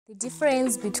The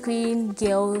difference between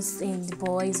girls and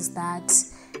boys is that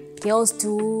girls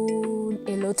do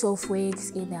a lot of work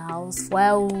in the house,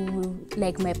 while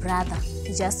like my brother,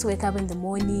 he just wake up in the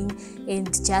morning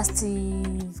and just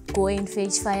go and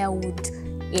fetch firewood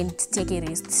and take a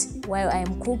rest while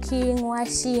I'm cooking,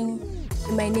 washing.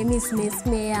 My name is Miss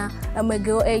Maya. I'm a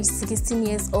girl aged 16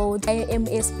 years old. I am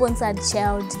a sponsored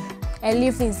child. I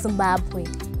live in Zimbabwe.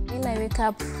 When I wake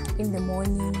up in the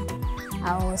morning,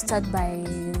 I'll start by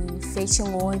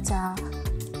fetching water,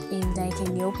 and I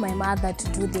can help my mother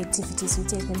to do the activities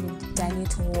which I can be done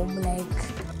at home,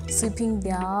 like sweeping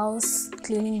the house,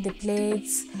 cleaning the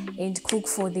plates, and cook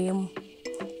for them.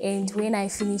 And when I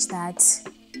finish that,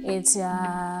 at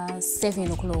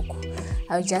 7 o'clock,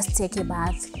 I'll just take a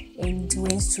bath and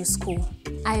went to school.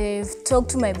 I have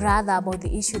talked to my brother about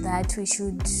the issue that we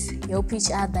should help each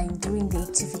other in doing the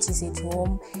activities at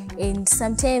home, and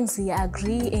sometimes he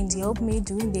agree and help me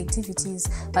doing the activities,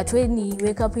 but when he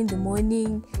wake up in the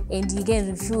morning and he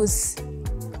can refuse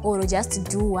or just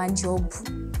do one job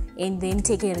and then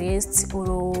take a rest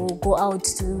or go out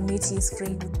to meet his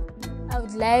friend. I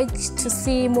would like to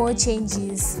see more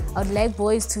changes. I would like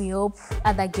boys to help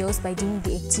other girls by doing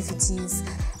the activities.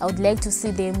 I would like to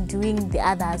see them doing the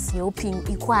others, helping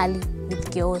equally with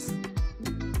girls.